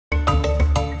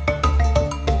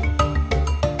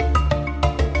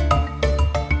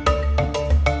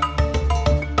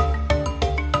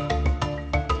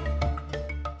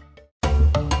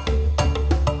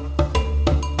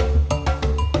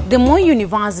The Moi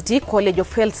University College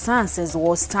of Health Sciences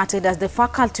was started as the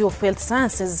Faculty of Health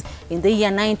Sciences in the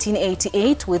year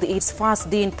 1988 with its first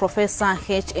dean, Professor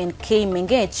H.N.K.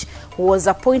 Mengech, who was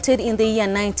appointed in the year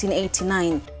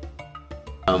 1989.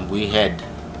 We had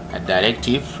a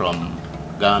directive from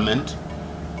government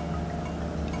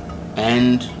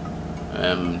and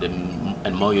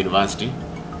Moi University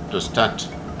to start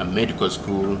a medical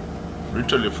school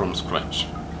literally from scratch.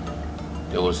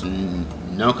 There was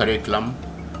no curriculum.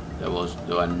 There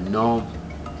were no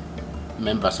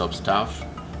members of staff.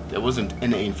 There wasn't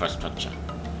any infrastructure,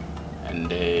 and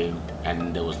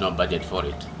there was no budget for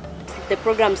it. The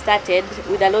program started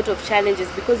with a lot of challenges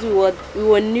because we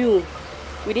were new.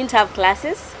 We didn't have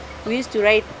classes. We used to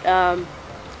ride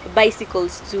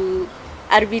bicycles to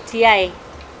RVTI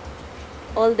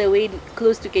all the way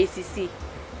close to KCC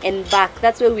and back.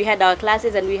 That's where we had our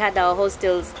classes, and we had our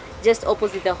hostels just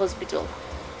opposite the hospital.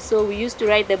 So we used to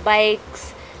ride the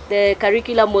bikes. The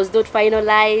curriculum was not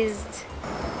finalized.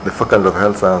 The Faculty of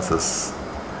Health Sciences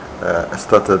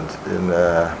started in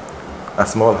a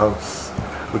small house,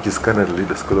 which is currently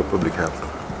the School of Public Health.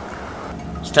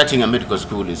 Starting a medical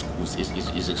school is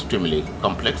extremely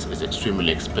complex, it's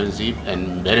extremely expensive,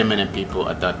 and very many people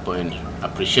at that point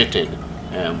appreciated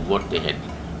what they had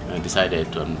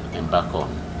decided to embark on.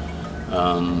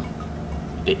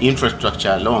 The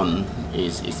infrastructure alone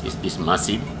is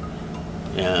massive.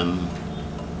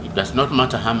 It does not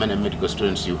matter how many medical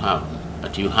students you have,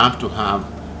 but you have to have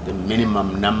the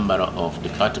minimum number of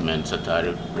departments that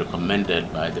are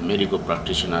recommended by the Medical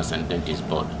Practitioners and Dentists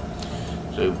Board.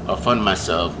 So I found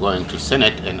myself going to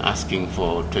Senate and asking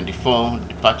for 24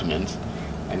 departments,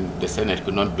 and the Senate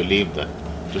could not believe that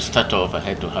to start off I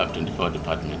had to have 24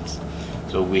 departments.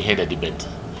 So we had a debate.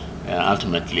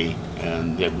 Ultimately,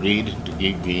 they agreed to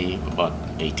give me about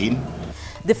 18.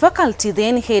 The faculty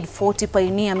then had 40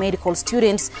 pioneer medical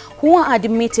students who were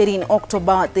admitted in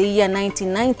October the year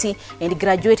 1990 and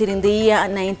graduated in the year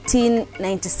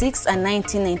 1996 and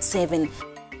 1997.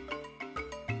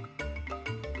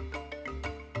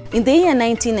 In the year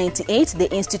 1998, the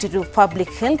Institute of Public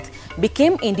Health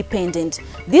became independent.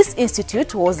 This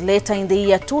institute was later in the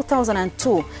year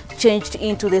 2002 changed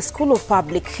into the School of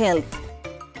Public Health.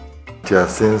 It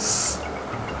has since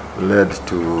led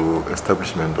to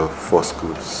establishment of 4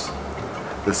 schools: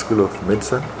 the School of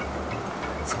Medicine,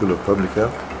 School of Public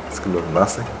Health, School of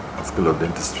Nursing, and School of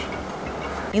Dentistry.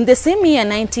 In the same year,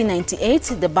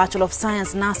 1998, the Bachelor of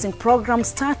Science Nursing program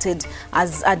started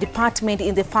as a department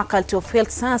in the Faculty of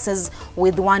Health Sciences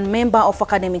with 1 member of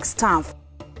academic staff.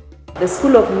 The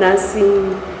School of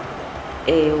Nursing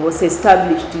was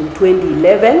established in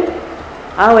 2011.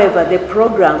 However, the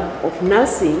program of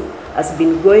nursing has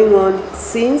been going on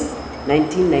since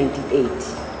 1998.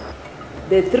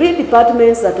 The 3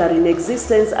 departments that are in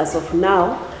existence as of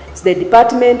now is the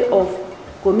Department of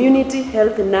Community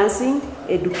Health Nursing,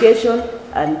 Education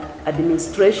and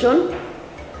Administration,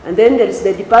 and then there is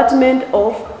the Department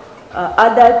of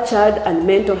Adult, Child and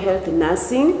Mental Health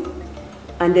Nursing,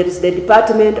 and there is the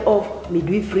Department of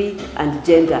Midwifery and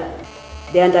Gender.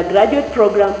 The undergraduate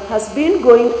program has been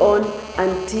going on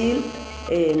until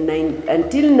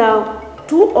now,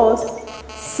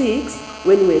 2006,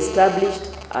 when we established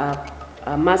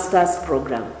a master's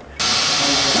program.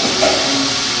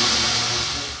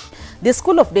 The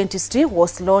School of Dentistry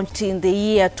was launched in the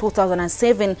year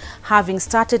 2007, having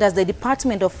started as the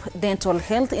Department of Dental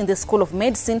Health in the School of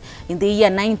Medicine in the year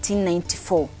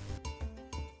 1994.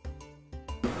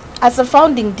 As a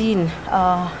founding dean,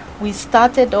 we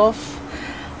started off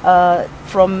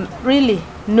from really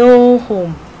no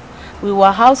home. We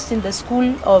were housed in the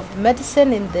School of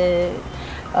Medicine in the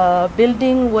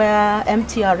building where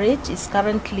MTRH is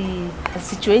currently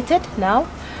situated now.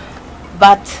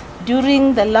 But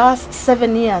during the last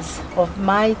 7 years of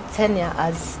my tenure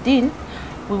as dean,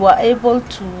 we were able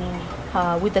to,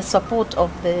 with the support of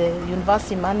the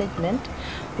university management,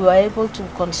 we were able to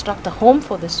construct a home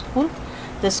for the school.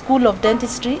 The School of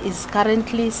Dentistry is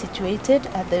currently situated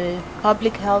at the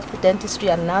Public Health, Dentistry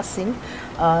and Nursing,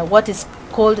 what is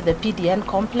called the PDN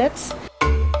complex.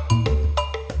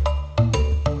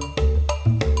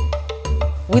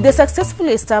 With the successful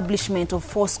establishment of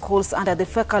 4 schools under the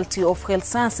Faculty of Health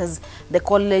Sciences, the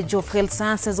College of Health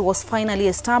Sciences was finally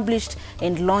established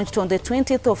and launched on the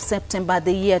 20th of September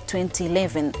the year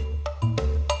 2011.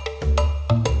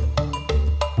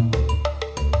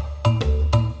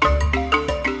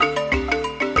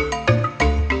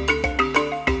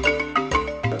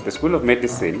 The School of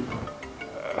Medicine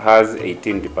has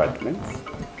 18 departments.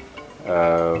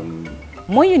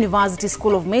 Moi University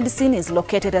School of Medicine is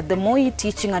located at the Moi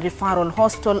Teaching and Referral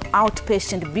Hospital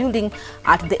outpatient building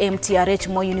at the MTRH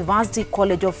Moi University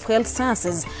College of Health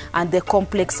Sciences and the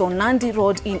complex on Nandi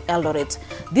Road in Eldoret.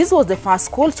 This was the first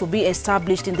school to be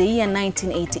established in the year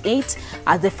 1988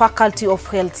 as the Faculty of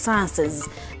Health Sciences.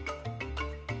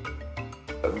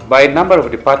 By number of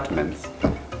departments,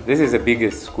 this is the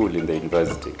biggest school in the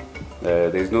university.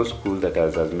 There is no school that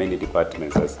has as many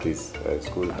departments as this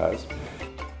school has.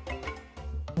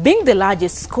 Being the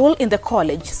largest school in the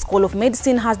college, School of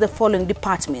Medicine has the following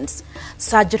departments: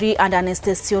 surgery and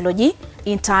anesthesiology,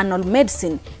 internal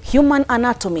medicine, human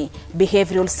anatomy,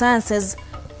 behavioral sciences,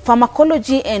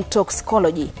 pharmacology and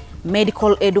toxicology,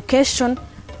 medical education,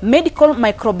 medical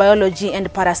microbiology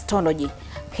and parasitology,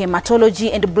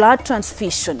 hematology and blood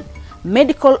transfusion,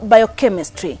 medical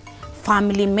biochemistry,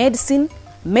 family medicine,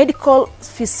 medical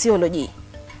physiology,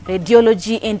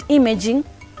 radiology and imaging,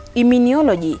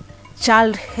 immunology,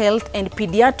 child health and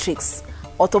pediatrics,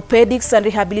 orthopedics and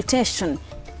rehabilitation,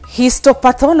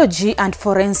 histopathology and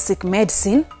forensic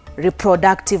medicine,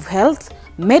 reproductive health,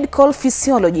 medical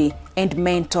physiology and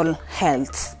mental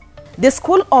health. The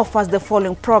school offers the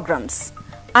following programs: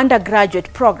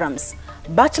 undergraduate programs,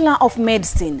 Bachelor of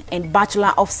Medicine and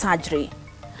Bachelor of Surgery,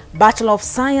 Bachelor of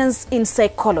Science in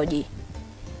Psychology,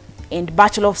 and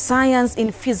Bachelor of Science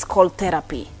in Physical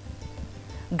Therapy.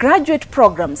 Graduate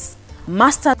programs: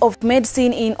 Master of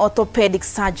Medicine in Orthopedic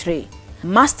Surgery,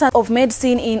 Master of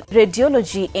Medicine in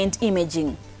Radiology and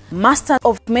Imaging, Master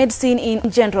of Medicine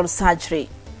in General Surgery,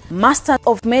 Master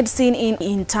of Medicine in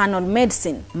Internal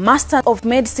Medicine, Master of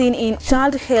Medicine in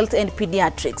Child Health and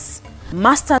Pediatrics,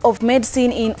 Master of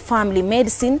Medicine in Family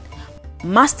Medicine,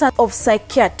 Master of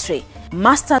Psychiatry,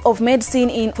 Master of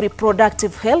Medicine in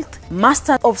Reproductive Health,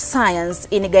 Master of Science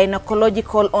in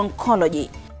Gynecological Oncology,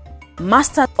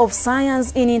 Master of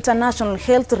Science in International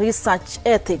Health Research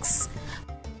Ethics,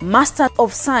 Master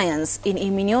of Science in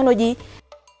Immunology,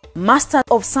 Master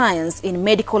of Science in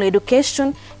Medical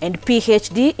Education, and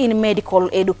PhD in Medical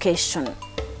Education.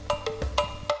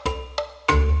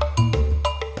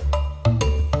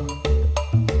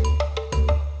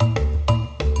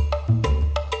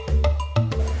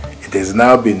 It has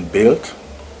now been built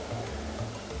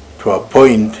to a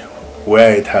point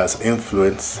where it has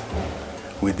influence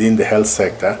within the health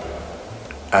sector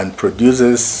and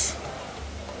produces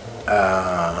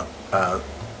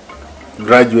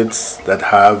graduates that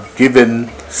have given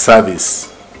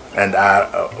service and are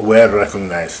well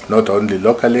recognized, not only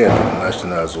locally and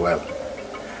international as well.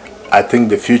 I think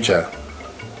the future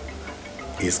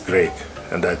is great,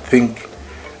 and I think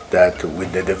that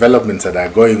with the developments that are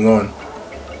going on,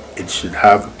 it should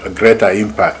have a greater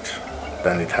impact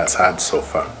than it has had so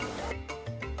far.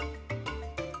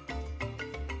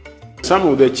 Some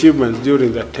of the achievements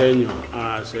during the tenure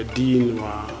as a dean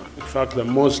were, in fact, the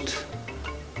most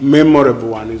memorable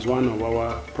one is one of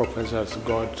our professors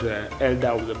got Elder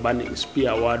of the Burning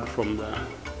Spear Award from the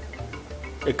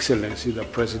Excellency, the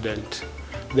President.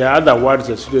 There are other awards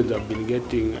that students have been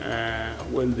getting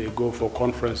when they go for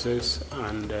conferences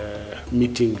and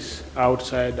meetings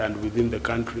outside and within the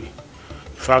country.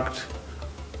 In fact,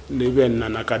 even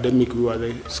an academic, we were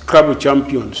the Scrabble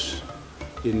champions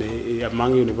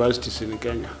among universities in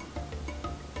Kenya.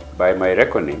 By my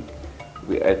reckoning,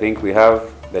 I think we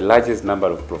have the largest number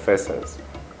of professors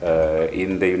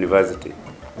in the university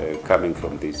coming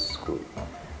from this school.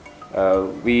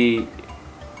 We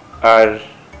are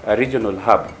a regional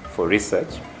hub for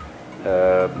research.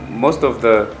 Most of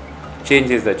the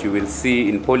changes that you will see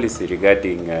in policy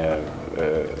regarding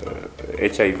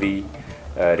HIV,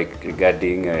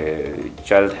 regarding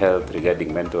child health,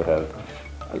 regarding mental health,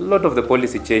 a lot of the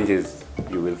policy changes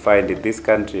you will find in this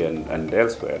country and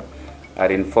elsewhere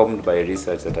are informed by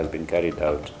research that has been carried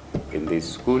out in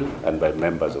this school and by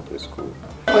members of the school.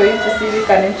 For you to see, we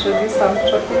can introduce some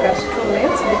topic as 2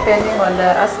 minutes depending on the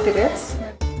aspirates.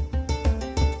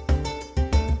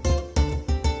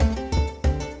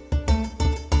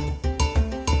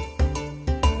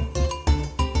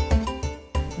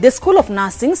 The School of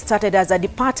Nursing started as a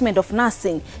department of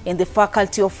nursing in the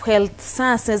Faculty of Health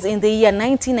Sciences in the year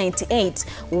 1998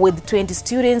 with 20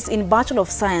 students in Bachelor of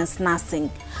Science Nursing.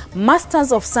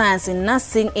 Masters of Science in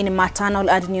Nursing in Maternal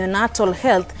and Neonatal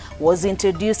Health was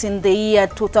introduced in the year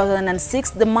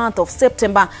 2006, the month of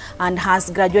September, and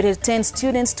has graduated 10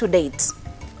 students to date.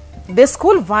 The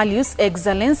school values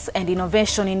excellence and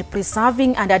innovation in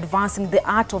preserving and advancing the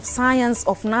art of science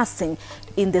of nursing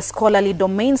in the scholarly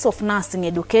domains of nursing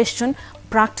education,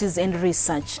 practice and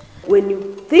research. When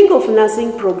you think of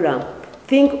nursing program,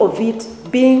 think of it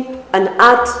being an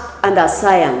art and a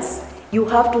science. You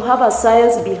have to have a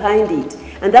science behind it,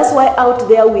 And that's why out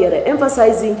there we are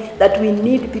emphasizing that we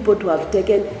need people to have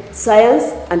taken science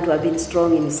and to have been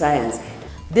strong in science.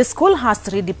 The school has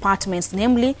 3 departments,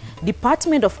 namely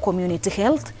Department of Community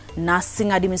Health,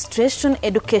 Nursing Administration,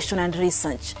 Education and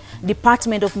Research,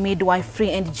 Department of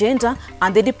Midwifery and Gender,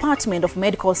 and the Department of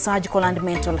Medical, Surgical and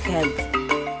Mental Health.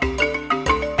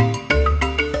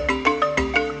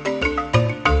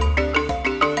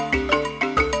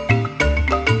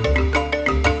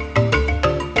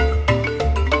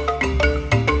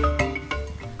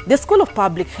 The School of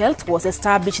Public Health was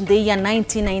established in the year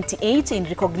 1998 in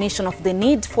recognition of the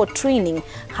need for training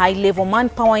high-level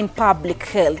manpower in public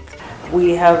health.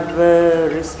 We have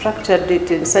restructured it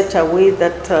in such a way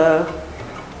that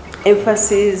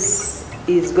emphasis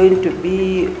is going to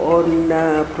be on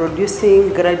producing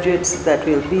graduates that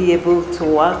will be able to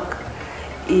work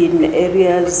in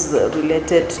areas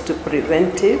related to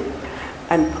preventive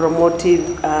and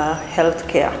promotive health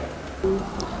care.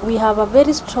 We have a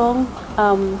very strong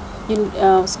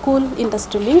school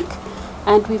industry link,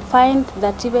 and we find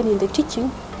that even in the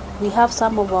teaching, we have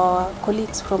some of our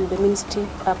colleagues from the ministry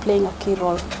playing a key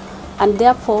role. And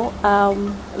therefore,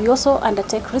 we also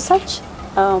undertake research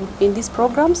in these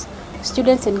programs.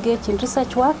 Students engage in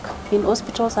research work in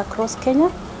hospitals across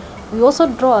Kenya. We also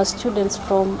draw our students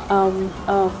from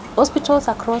hospitals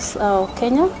across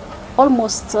Kenya.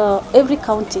 Almost every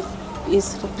county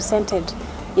is represented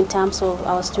in terms of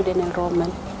our student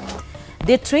enrollment.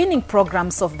 The training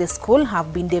programs of the school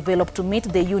have been developed to meet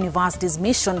the university's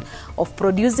mission of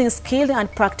producing skilled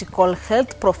and practical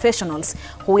health professionals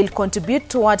who will contribute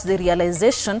towards the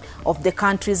realization of the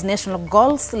country's national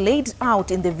goals laid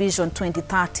out in the Vision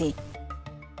 2030.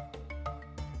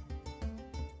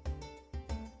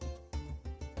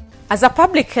 As a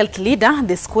public health leader,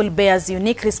 the school bears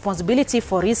unique responsibility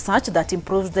for research that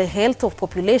improves the health of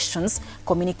populations,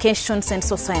 communications, and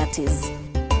societies.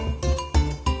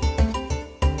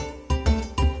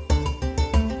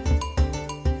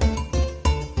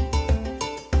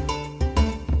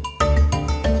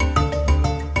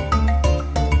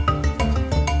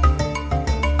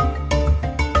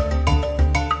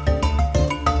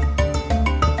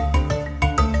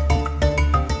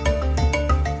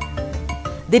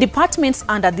 The departments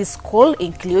under this school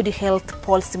include health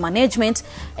policy management,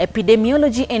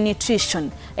 epidemiology and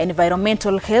nutrition,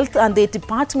 environmental health, and the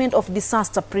Department of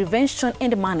Disaster Prevention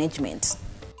and Management.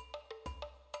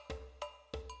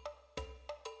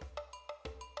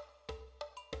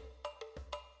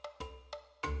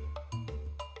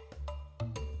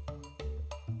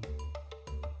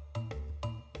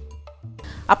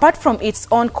 Apart from its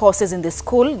own courses in the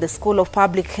School of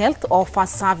Public Health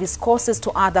offers service courses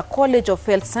to other College of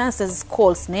Health Sciences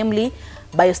schools, namely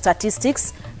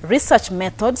Biostatistics, Research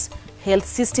Methods, Health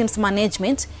Systems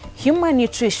Management, Human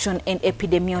Nutrition, and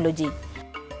Epidemiology.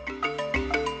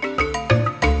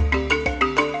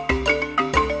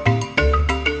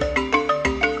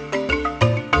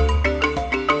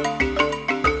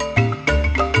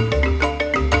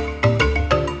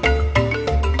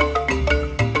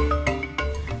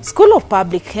 School of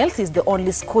Public Health is the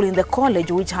only school in the college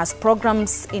which has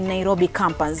programs in Nairobi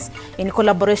campus. In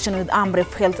collaboration with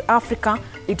Amref Health Africa,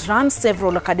 it runs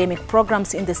several academic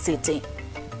programs in the city.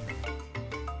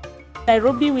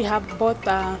 Nairobi, we have both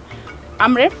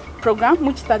Amref program,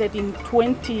 which started in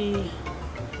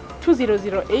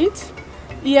 2008.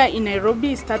 Here in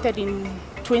Nairobi, it started in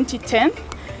 2010.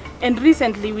 And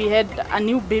recently, we had a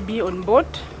new baby on board,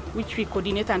 which we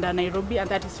coordinate under Nairobi, and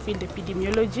that is field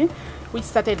epidemiology, which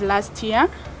started last year.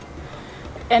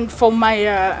 And for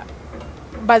my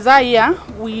bazaar year,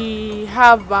 we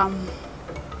have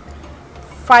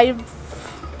five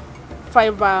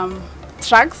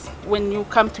tracks when you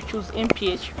come to choose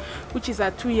MPH, which is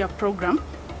a 2-year program.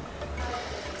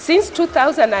 Since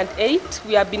 2008,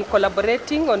 we have been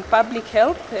collaborating on public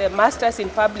health, Masters in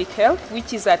Public Health,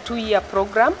 which is a 2-year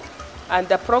program. And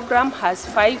the program has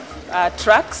 5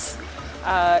 tracks: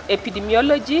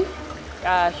 epidemiology,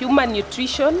 human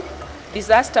nutrition,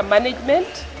 disaster management,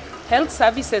 health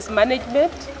services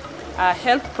management,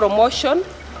 health promotion.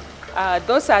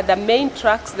 Those are the main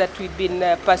tracks that we've been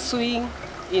pursuing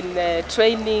in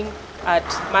training at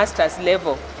master's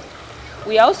level.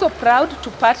 We are also proud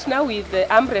to partner with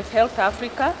Amref Health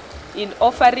Africa in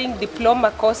offering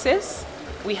diploma courses.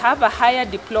 We have a higher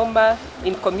diploma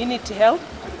in community health,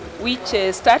 which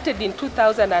started in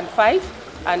 2005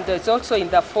 and is also in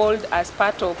the fold as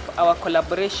part of our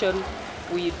collaboration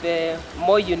with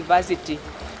Moi University.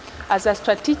 As a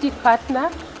strategic partner,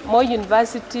 Moi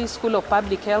University School of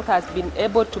Public Health has been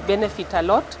able to benefit a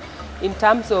lot in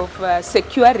terms of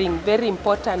securing very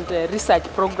important research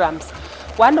programs.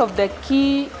 One of the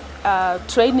key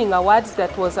training awards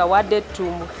that was awarded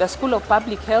to the School of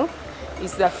Public Health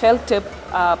is the FELTEP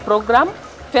program.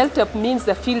 FELTEP means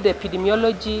the Field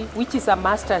Epidemiology, which is a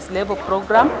master's level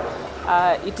program.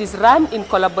 It is run in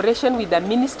collaboration with the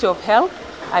Ministry of Health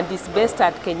and is based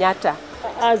at Kenyatta.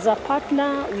 As a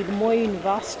partner with Moi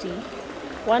University,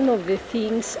 one of the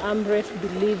things AMREF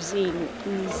believes in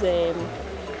is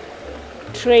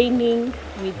training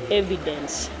with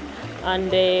evidence.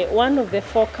 And one of the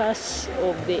focus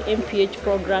of the MPH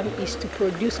program is to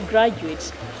produce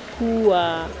graduates who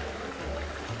are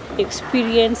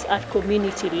experienced at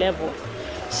community level.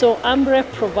 So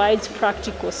AMREF provides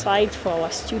practical sites for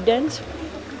our students.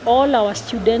 All our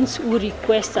students who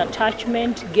request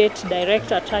attachment get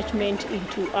direct attachment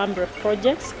into AMREF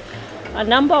projects. A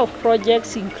number of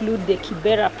projects include the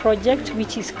Kibera project,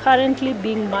 which is currently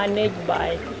being managed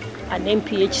by an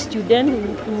MPH student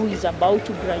who is about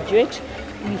to graduate.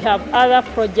 We have other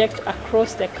projects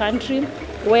across the country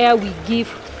where we give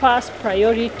first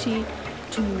priority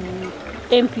to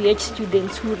MPH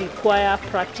students who require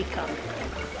practicum.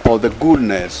 For the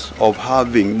goodness of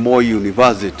having Moi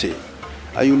University,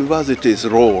 a university's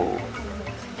role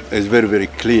is very, very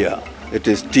clear. It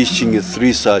is teaching, it's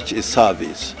research, it's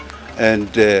service. And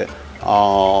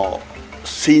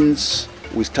since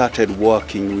we started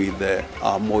working with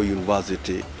Moi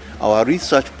University, our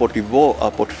research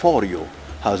portfolio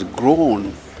has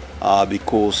grown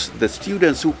because the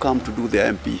students who come to do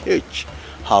their MPH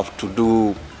have to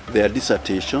do their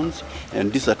dissertations,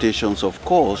 and dissertations, of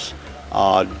course,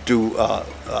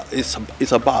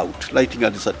 is about writing a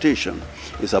dissertation.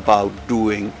 It's about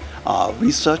doing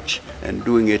research and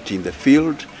doing it in the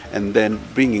field, and then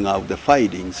bringing out the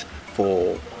findings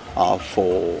for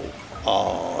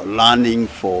learning,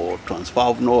 for transfer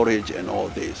of knowledge, and all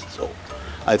this. So,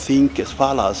 I think as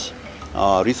far as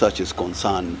research is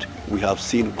concerned, we have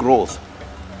seen growth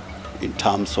in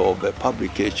terms of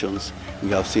publications. We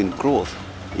have seen growth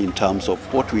in terms of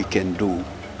what we can do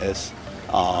as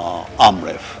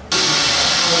AMREF.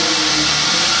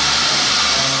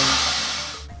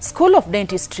 School of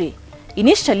Dentistry.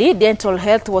 Initially, dental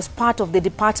health was part of the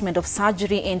Department of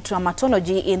Surgery and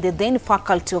Traumatology in the then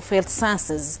Faculty of Health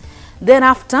Sciences.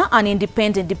 Thereafter, an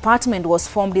independent department was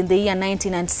formed in the year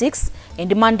 1996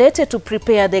 and mandated to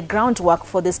prepare the groundwork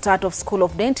for the start of School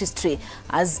of Dentistry,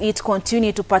 as it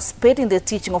continued to participate in the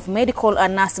teaching of medical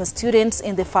and nursing students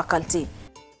in the faculty.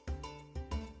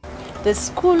 The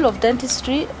School of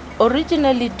Dentistry,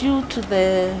 originally due to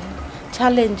the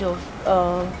challenge of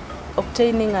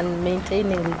obtaining and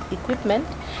maintaining equipment,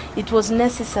 it was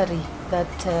necessary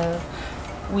that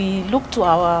we look to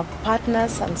our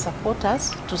partners and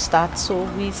supporters to start. So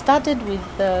we started with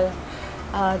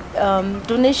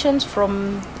donations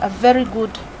from a very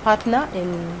good partner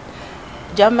in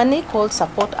Germany called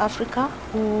Support Africa,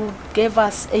 who gave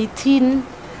us 18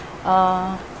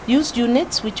 used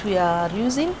units, which we are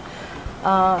using.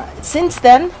 Since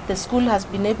then, the school has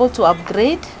been able to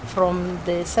upgrade from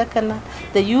the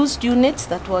used units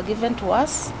that were given to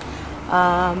us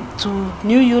to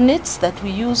new units that we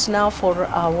use now for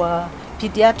our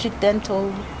pediatric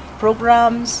dental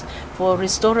programs, for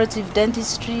restorative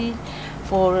dentistry,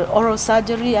 for oral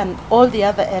surgery, and all the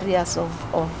other areas of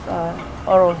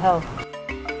oral health.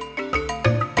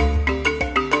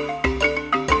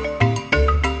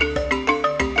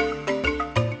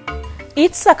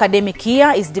 Its academic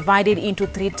year is divided into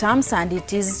 3 terms, and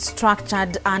it is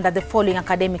structured under the following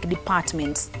academic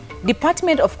departments: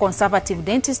 Department of Conservative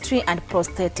Dentistry and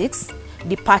Prosthetics,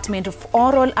 Department of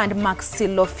Oral and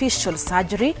Maxillofacial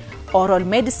Surgery, Oral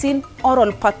Medicine,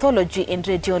 Oral Pathology and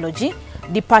Radiology,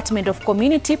 Department of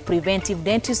Community Preventive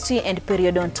Dentistry and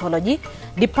Periodontology,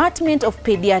 Department of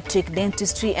Pediatric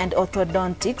Dentistry and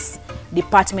Orthodontics,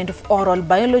 Department of Oral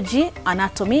Biology,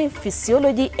 Anatomy,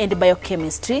 Physiology and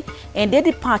Biochemistry, and the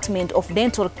Department of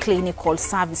Dental Clinical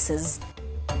Services.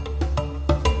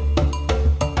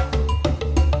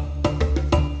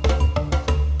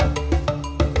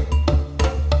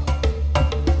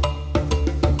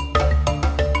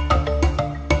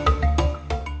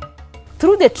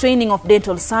 Through the training of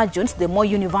dental surgeons, the Moi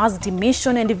University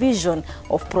mission and vision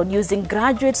of producing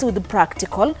graduates with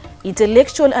practical,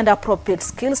 intellectual and appropriate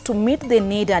skills to meet the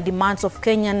need and demands of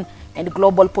Kenyan and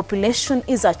global population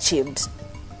is achieved.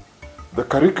 The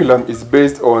curriculum is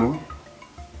based on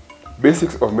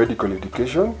basics of medical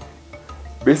education,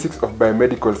 basics of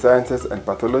biomedical sciences and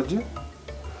pathology,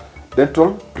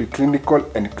 dental, preclinical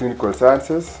and clinical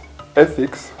sciences,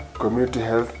 ethics, community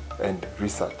health and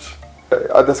research.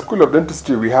 At the School of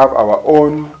Dentistry, we have our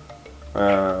own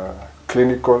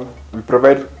we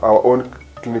provide our own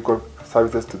clinical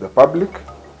services to the public,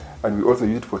 and we also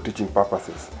use it for teaching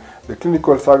purposes. The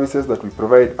clinical services that we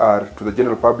provide to the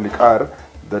general public are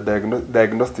the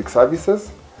diagnostic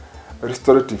services,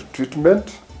 restorative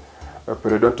treatment,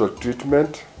 periodontal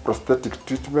treatment, prosthetic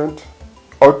treatment,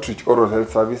 outreach oral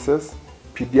health services,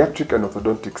 pediatric and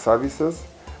orthodontic services,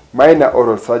 minor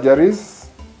oral surgeries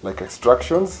like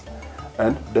extractions,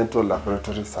 and dental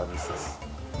laboratory services.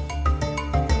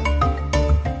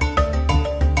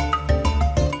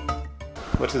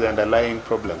 What is the underlying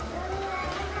problem?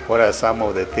 What are some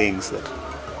of the things that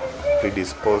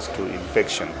predispose to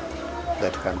infection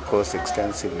that can cause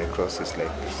extensive necrosis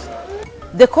like this?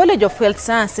 The College of Health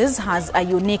Sciences has a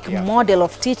unique model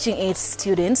of teaching its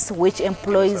students, which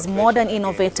employs modern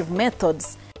innovative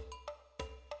methods.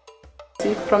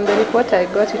 From the report I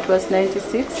got, it was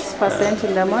 96%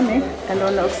 in the morning, and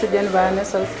on oxygen via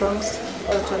nasal prongs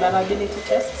or tolerability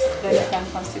tests, then you can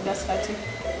consider starting.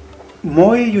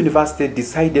 Moi University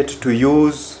decided to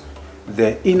use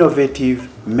the innovative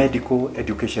medical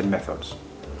education methods.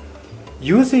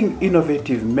 Using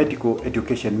innovative medical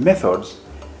education methods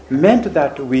meant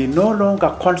that we no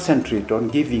longer concentrate on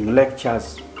giving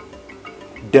lectures,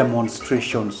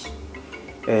 demonstrations,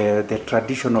 the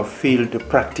traditional field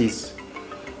practice,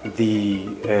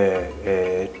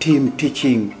 the team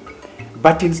teaching,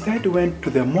 but instead went to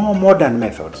the more modern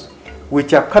methods,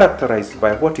 which are characterized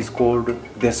by what is called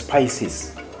the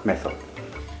SPICES method.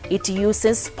 It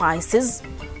uses SPICES,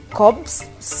 COBs,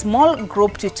 small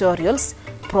group tutorials,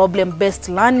 problem-based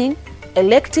learning,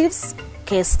 electives,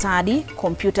 case study,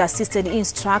 computer-assisted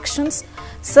instructions,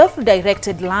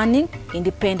 self-directed learning,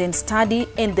 independent study,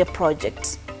 and the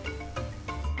project.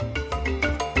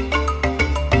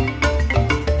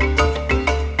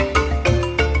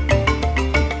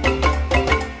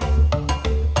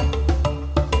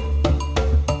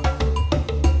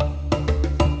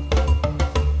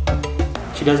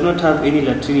 She does not have any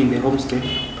latrine in the homestead.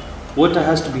 Water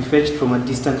has to be fetched from a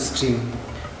distant stream.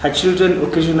 Her children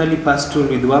occasionally pass through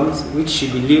with worms, which she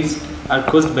believes are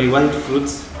caused by wild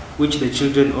fruits, which the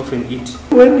children often eat.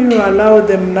 When you allow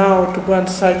them now to go and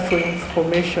search for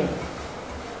information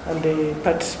and they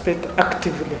participate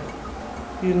actively,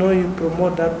 you know, you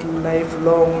promote that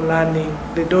lifelong learning.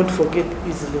 They don't forget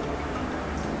easily.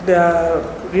 They are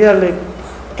really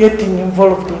getting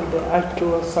involved in the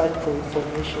actual search for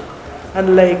information.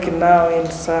 Unlike now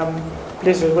in some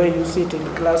places where you sit in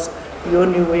class, you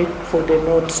only wait for the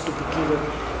notes to be given.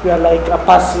 You are like a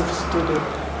passive student.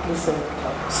 Listen.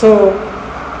 So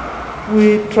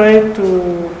we try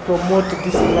to promote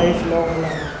this lifelong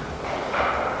learning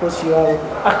because you are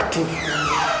active.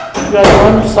 You are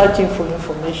the one searching for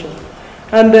information.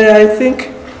 And I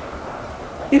think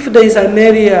if there is an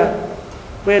area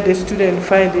where the student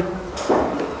find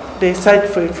it, they search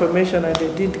for information and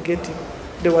they didn't get it,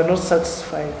 they were not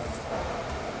satisfied,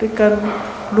 they can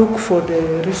look for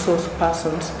the resource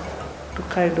persons to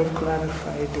kind of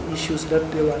clarify the issues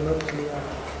that they were not clear.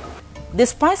 The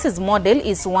SPICES model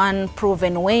is one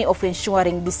proven way of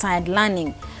ensuring desired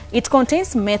learning. It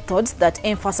contains methods that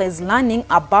emphasize learning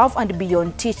above and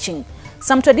beyond teaching.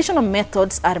 Some traditional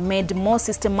methods are made more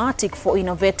systematic for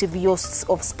innovative use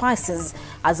of SPICES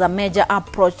as a major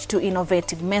approach to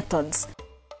innovative methods.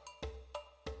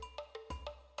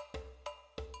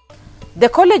 The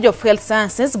College of Health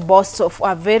Sciences boasts of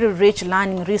a very rich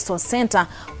learning resource center,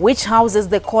 which houses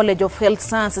the College of Health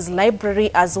Sciences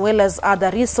library as well as other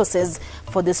resources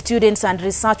for the students and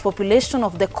research population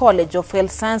of the College of Health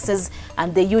Sciences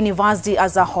and the university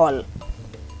as a whole.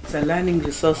 It's a learning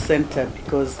resource center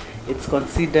because it's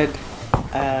considered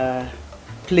a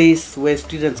place where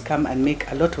students come and make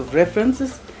a lot of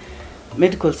references.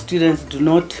 Medical students do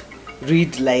not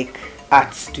read like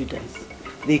art students.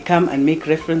 They come and make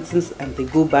references and they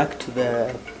go back to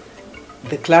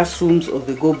the classrooms or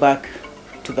they go back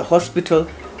to the hospital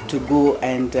to go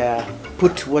and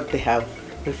put what they have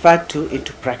referred to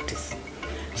into practice.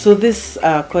 So this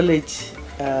college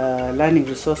learning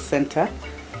resource center,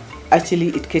 actually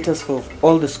it caters for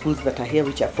all the schools that are here,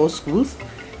 which are 4 schools,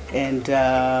 and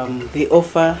they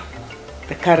offer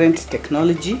the current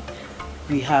technology.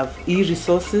 We have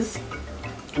e-resources,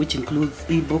 which includes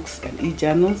e-books and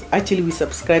e-journals. Actually, we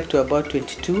subscribe to about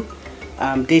 22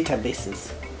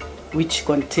 databases, which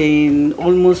contain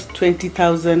almost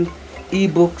 20,000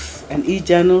 e-books and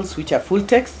e-journals, which are full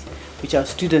text, which our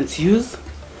students use.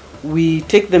 We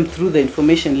take them through the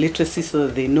information literacy so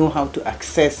that they know how to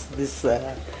access these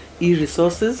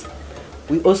e-resources.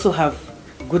 We also have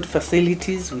good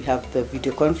facilities. We have the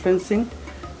video conferencing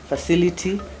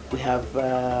facility. We have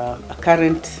a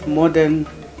current modern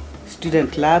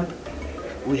student lab.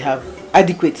 We have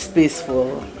adequate space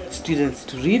for students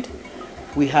to read.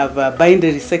 We have a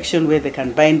bindery section where they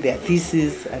can bind their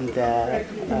thesis and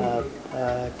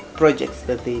projects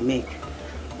that they make.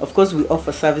 Of course, we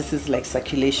offer services like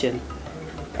circulation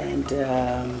and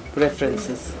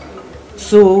references.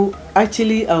 So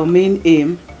actually our main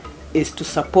aim is to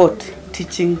support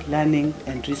teaching, learning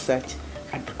and research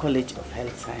at the College of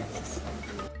Health Sciences.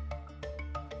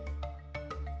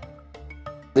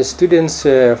 The students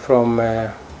from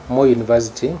Moi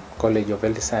University College of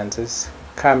Health Sciences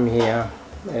come here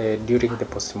during the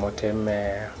postmortem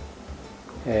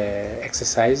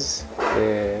exercise.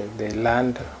 They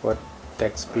learned what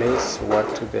takes place,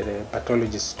 what the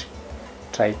pathologist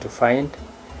tried to find.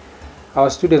 Our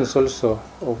students also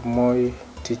of Moi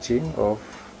teaching of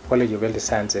College of Health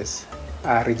Sciences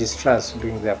are registrars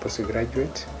doing their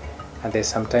postgraduate, and they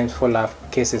sometimes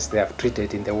follow-up cases they have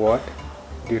treated in the ward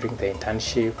during the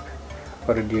internship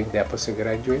or during their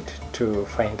postgraduate to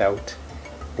find out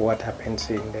what happens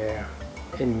in the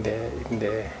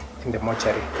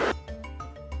mortuary.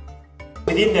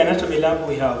 Within the anatomy lab,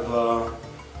 we have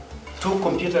 2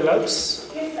 computer labs.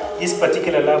 This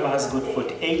particular lab has got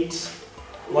 48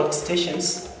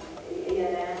 workstations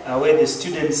where the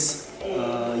students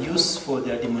use for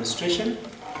their demonstration.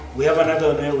 We have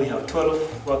another one where we have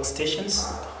 12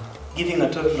 workstations, giving a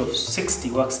total of 60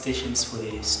 workstations for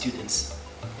the students.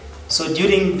 So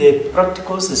during the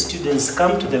practicals, the students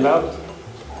come to the lab,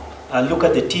 look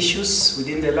at the tissues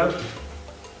within the lab,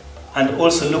 and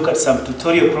also look at some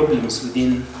tutorial problems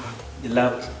within the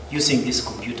lab using these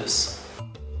computers.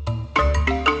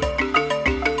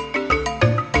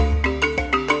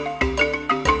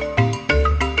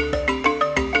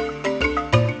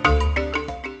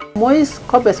 Moi's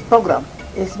COBES program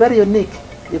is very unique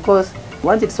because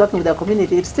once it's working with the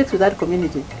community, it sticks with that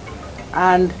community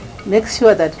and makes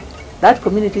sure that that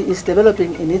community is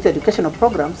developing in its educational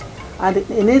programs and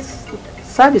in its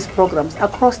service programs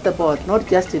across the board, not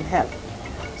just in health.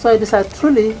 So it is a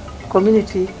truly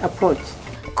community approach.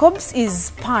 COBES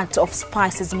is part of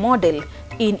SPICE's model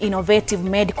in innovative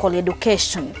medical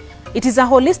education. It is a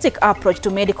holistic approach to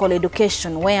medical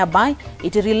education whereby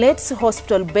it relates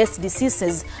hospital-based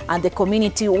diseases and the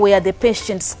community where the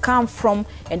patients come from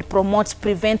and promotes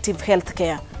preventive health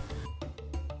care.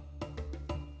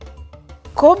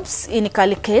 COBES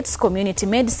inculcates community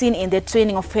medicine in the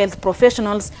training of health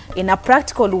professionals in a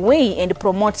practical way and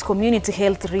promotes community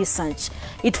health research.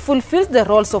 It fulfills the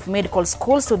roles of medical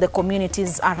schools to the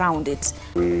communities around it.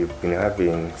 We've been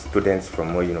having students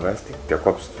from Moi University, the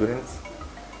COBES students.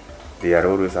 They are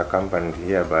always accompanied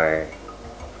here by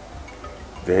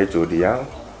the HOD Young.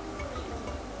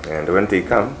 And when they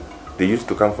come, they used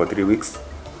to come for 3 weeks,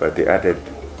 but they added,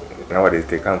 nowadays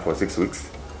they come for 6 weeks.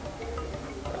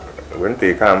 When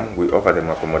they come, we offer them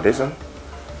accommodation,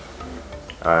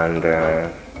 and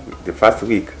the first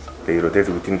week they rotate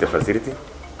within the facility.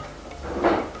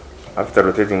 After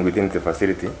rotating within the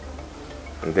facility,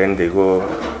 and then they go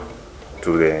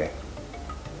to the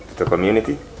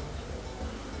community,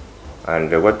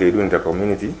 and what they do in the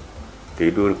community, they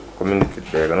do community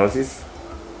diagnosis,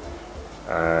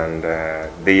 and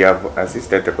they have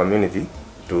assisted the community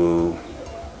to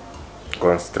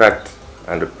construct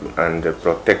and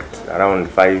protect around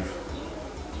 5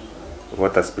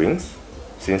 water springs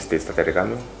since they started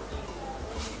coming.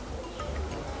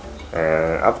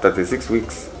 After the 6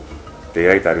 weeks, they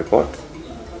write a report,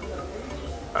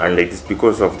 and it is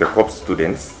because of the COBES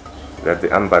students that the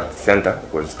AMBAT Center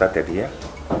was started here.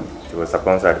 It was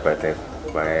sponsored by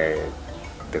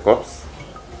the COBES.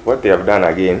 What they have done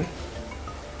again,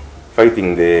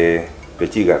 fighting the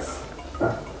Chigas,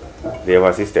 they have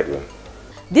assisted them.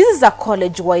 This is a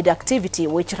college-wide activity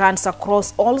which runs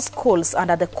across all schools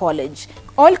under the college.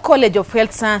 All College of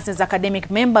Health Sciences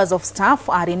academic members of staff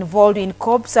are involved in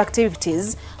COBES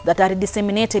activities that are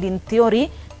disseminated in theory,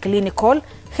 clinical,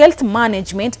 health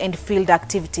management and field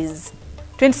activities.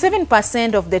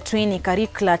 27% of the training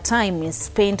curricular time is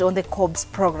spent on the COBES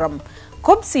program.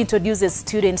 COBES introduces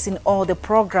students in all the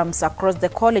programs across the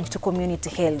college to community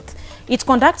health. It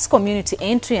conducts community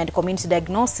entry and community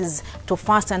diagnosis to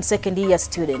first and second year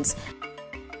students.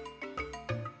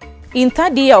 In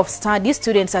third year of study,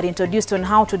 students are introduced on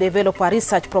how to develop a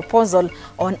research proposal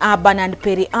on urban and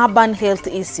peri-urban health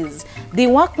issues. They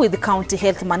work with county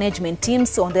health management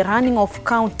teams on the running of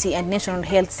county and national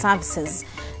health services.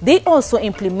 They also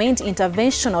implement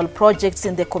interventional projects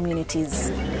in the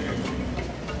communities.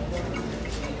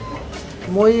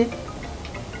 Moi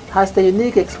has the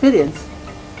unique experience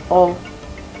of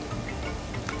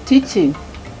teaching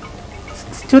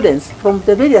students from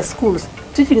the various schools,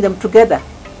 teaching them together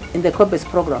in the COBES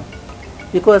program,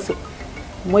 because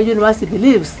Moi University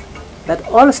believes that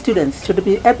all students should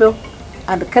be able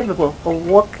and capable of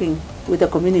working with the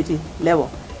community level.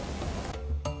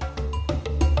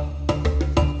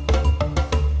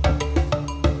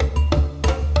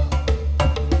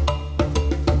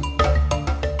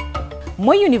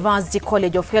 Moi University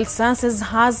College of Health Sciences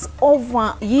has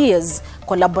over years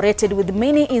collaborated with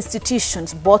many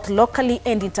institutions, both locally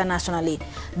and internationally.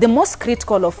 The most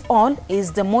critical of all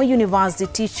is the Moi University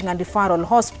Teaching and Referral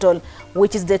Hospital,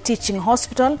 which is the teaching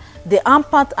hospital, the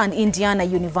Ampath and Indiana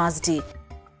University.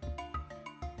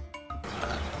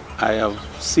 I have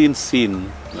seen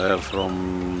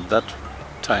from that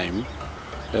time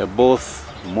both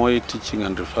Moi Teaching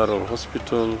and Referral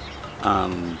Hospital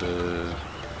and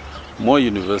Moi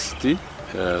University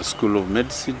School of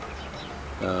Medicine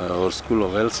or School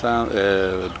of Health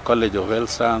Sciences, College of Health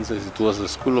Sciences. It was a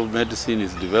School of Medicine.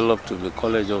 It's developed to the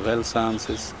College of Health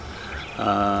Sciences,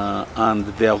 and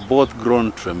they have both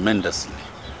grown tremendously.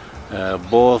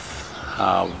 Both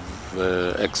have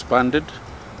expanded.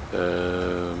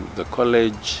 The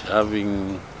college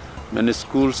having many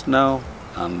schools now,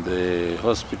 and the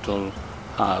hospital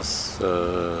has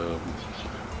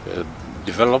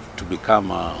developed to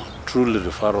become a truly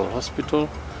referral hospital.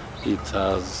 It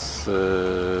has,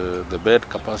 the bed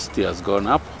capacity has gone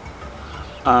up,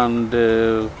 and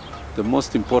the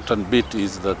most important bit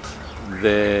is that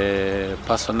the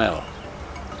personnel,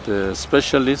 the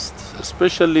specialists,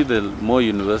 especially the Moi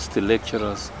University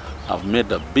lecturers, have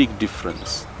made a big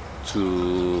difference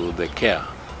to the care,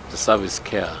 the service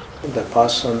care. The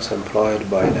persons employed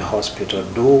by the hospital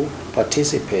do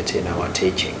participate in our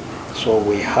teaching. So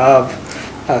we have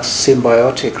a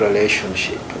symbiotic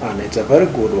relationship, and it's a very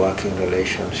good working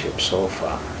relationship so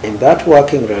far. In that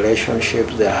working relationship,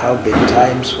 there have been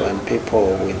times when people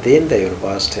within the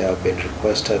university have been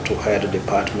requested to head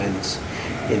departments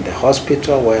in the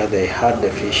hospital where they had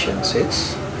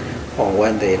deficiencies or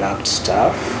when they lacked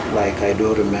staff. Like I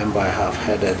do remember I have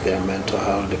headed their mental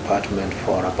health department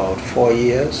for about 4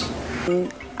 years.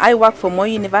 I work for Moi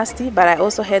University, but I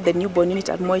also head the newborn unit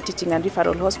at Moi Teaching and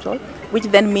Referral Hospital, which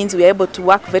then means we are able to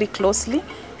work very closely.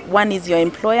 One is your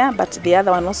employer, but the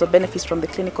other one also benefits from the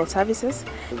clinical services.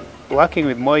 Working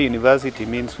with Moi University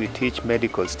means we teach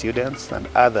medical students and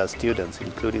other students,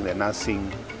 including the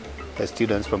nursing, the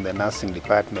students from the nursing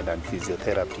department and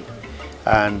physiotherapy.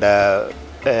 And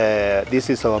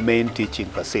this is our main teaching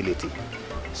facility.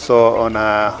 So on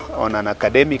an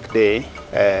academic day,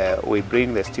 we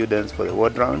bring the students for the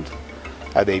ward round.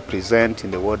 They present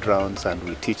in the ward rounds and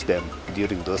we teach them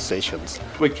during those sessions.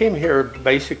 We came here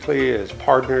basically as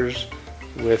partners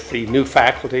with the new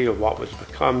faculty of what was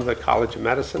become the College of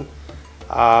Medicine,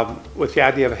 with the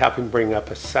idea of helping bring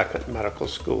up a second medical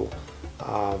school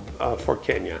for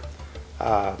Kenya.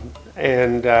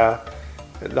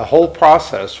 The whole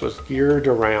process was geared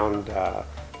around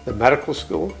the medical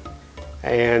school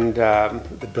and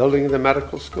the building of the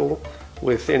medical school,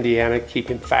 with Indiana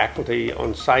keeping faculty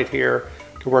on site here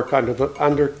to work under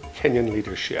Kenyan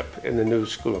leadership in the new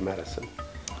School of Medicine.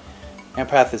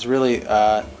 Ampath is really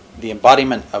the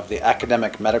embodiment of the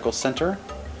academic medical center,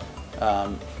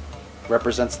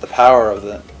 represents the power of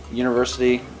the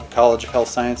University College of Health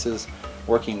Sciences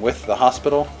working with the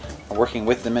hospital and working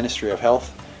with the Ministry of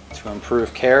Health to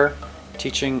improve care,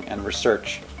 teaching, and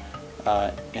research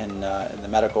in the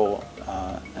medical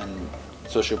and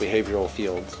socio-behavioral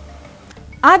fields.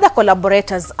 Other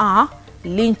collaborators are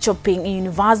Linköping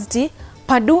University,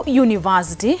 Purdue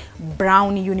University,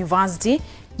 Brown University,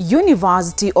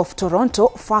 University of Toronto,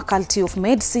 Faculty of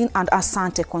Medicine and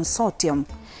Asante Consortium,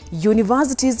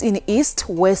 universities in East,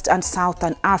 West and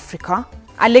Southern Africa,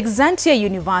 Alexandria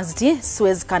University,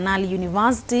 Suez Canal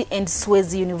University and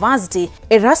Suez University,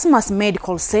 Erasmus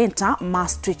Medical Center,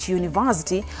 Maastricht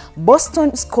University,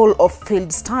 Boston School of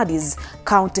Field Studies,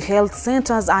 county health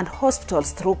centers and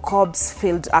hospitals through COBS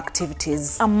field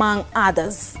activities, among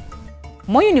others.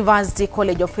 Moi University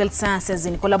College of Health Sciences,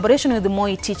 in collaboration with the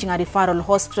Moi Teaching and Referral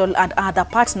Hospital and other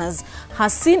partners,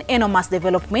 has seen enormous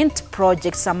development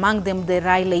projects, among them the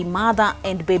Riley Mother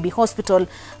and Baby Hospital,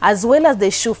 as well as the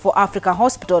Shoe for Africa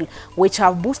Hospital, which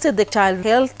have boosted the child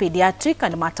health, pediatric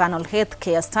and maternal health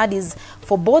care studies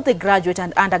for both the graduate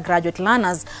and undergraduate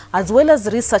learners, as well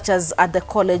as researchers at the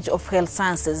College of Health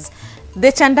Sciences. The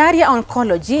Chandaria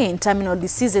Oncology and Terminal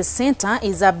Diseases Center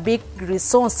is a big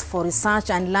resource for research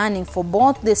and learning for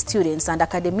both the students and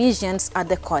academicians at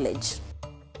the college.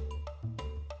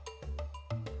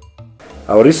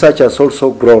 Our research has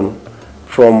also grown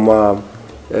from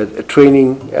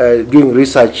training, doing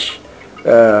research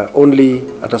only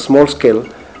at a small scale.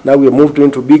 Now we have moved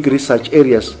into big research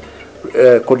areas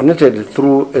coordinated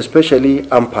through especially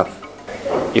Ampath.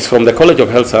 It's from the College of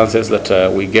Health Sciences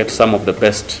that we get some of the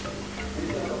best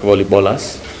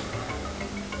volleyballers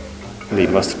in the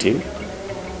university team,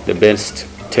 the best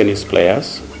tennis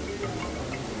players,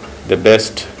 the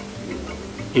best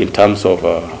in terms of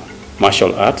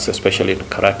martial arts, especially in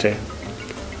karate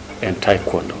and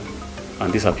taekwondo.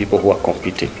 And these are people who are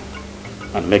competing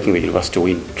and making the university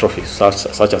win trophies,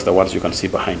 such as the ones you can see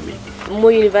behind me. Moi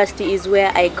University is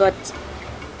where I got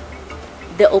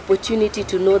the opportunity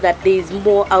to know that there is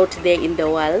more out there in the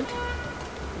world,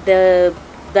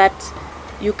 that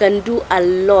you can do a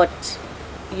lot.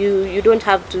 You don't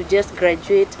have to just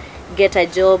graduate, get a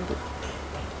job,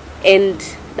 and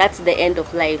that's the end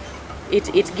of life.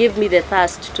 It gave me the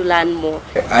thirst to learn more.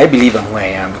 I believe I'm where I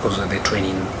am because of the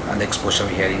training and the exposure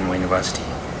we had in my university.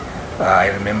 I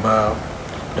remember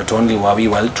not only were we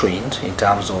well trained in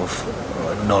terms of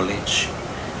knowledge,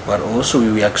 but also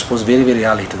we were exposed very, very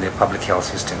early to the public health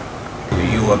system.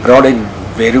 You were grounded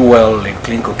very well in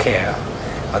clinical care,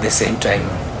 at the same time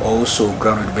also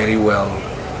grounded very well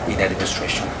in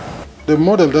administration. The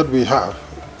model that we have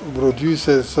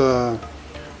produces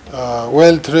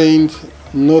well-trained,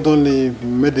 not only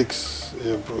medics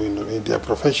in their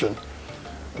profession,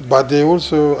 but they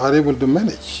also are able to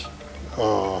manage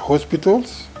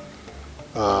hospitals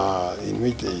in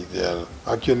which they are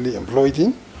actually employed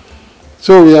in.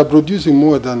 So we are producing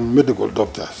more than medical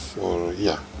doctors, we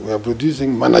are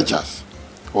producing managers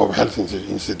of health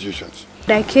institutions.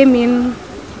 I came in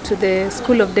to the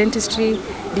School of Dentistry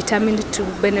determined to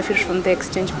benefit from the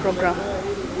exchange program.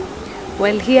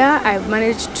 While here, I've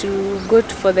managed to go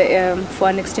for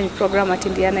an exchange program at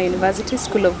Indiana University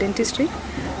School of Dentistry,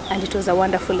 and it was a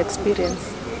wonderful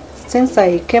experience. Since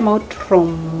I came out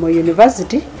from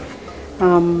university,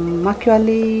 I'm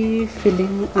actually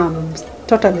feeling I'm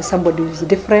totally somebody who's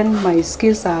different. My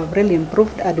skills have really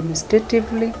improved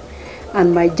administratively,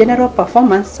 and my general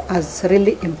performance has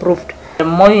really improved.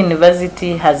 Moi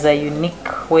University has a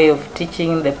unique way of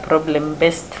teaching the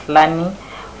problem-based learning,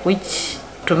 which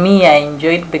to me I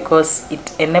enjoyed because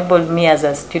it enabled me as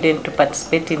a student to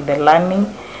participate in the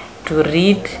learning, to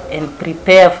read and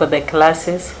prepare for the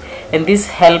classes, and this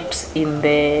helps in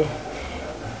the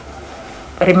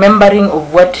remembering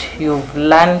of what you've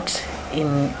learned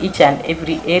in each and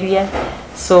every area.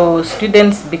 So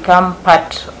students become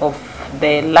part of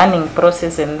the learning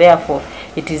process, and therefore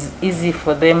it is easy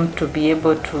for them to be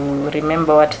able to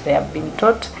remember what they have been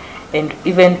taught and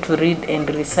even to read and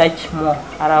research more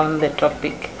around the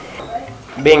topic.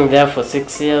 Being there for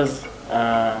 6 years,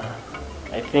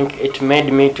 I think it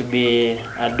made me to be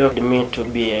a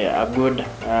good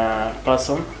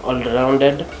person,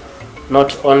 all-rounded,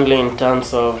 not only in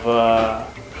terms of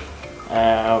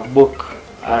book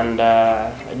and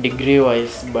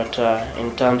degree-wise, but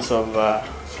in terms of a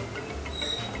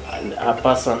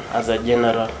person as a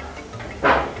general.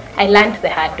 I learned the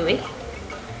hard way.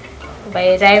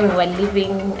 By the time we were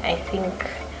leaving, I think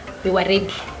we were ready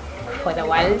for the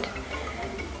world.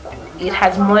 It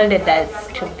has molded us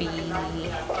to be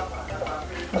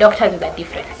doctors with a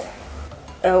difference.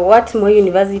 What Moi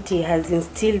University has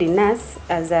instilled in us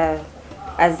as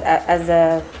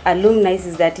alumni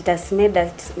is that it has made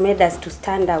us to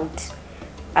stand out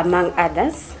among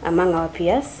others, among our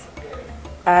peers.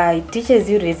 It teaches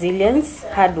you resilience,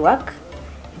 hard work.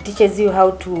 It teaches you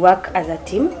how to work as a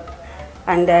team,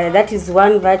 and that is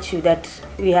one virtue that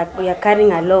we are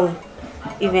carrying along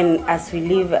even as we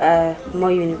leave Moi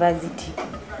University.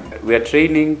 We are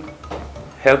training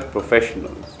health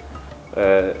professionals,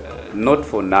 not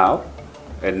for now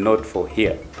and not for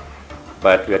here,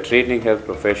 but we are training health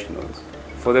professionals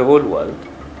for the whole world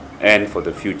and for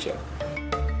the future.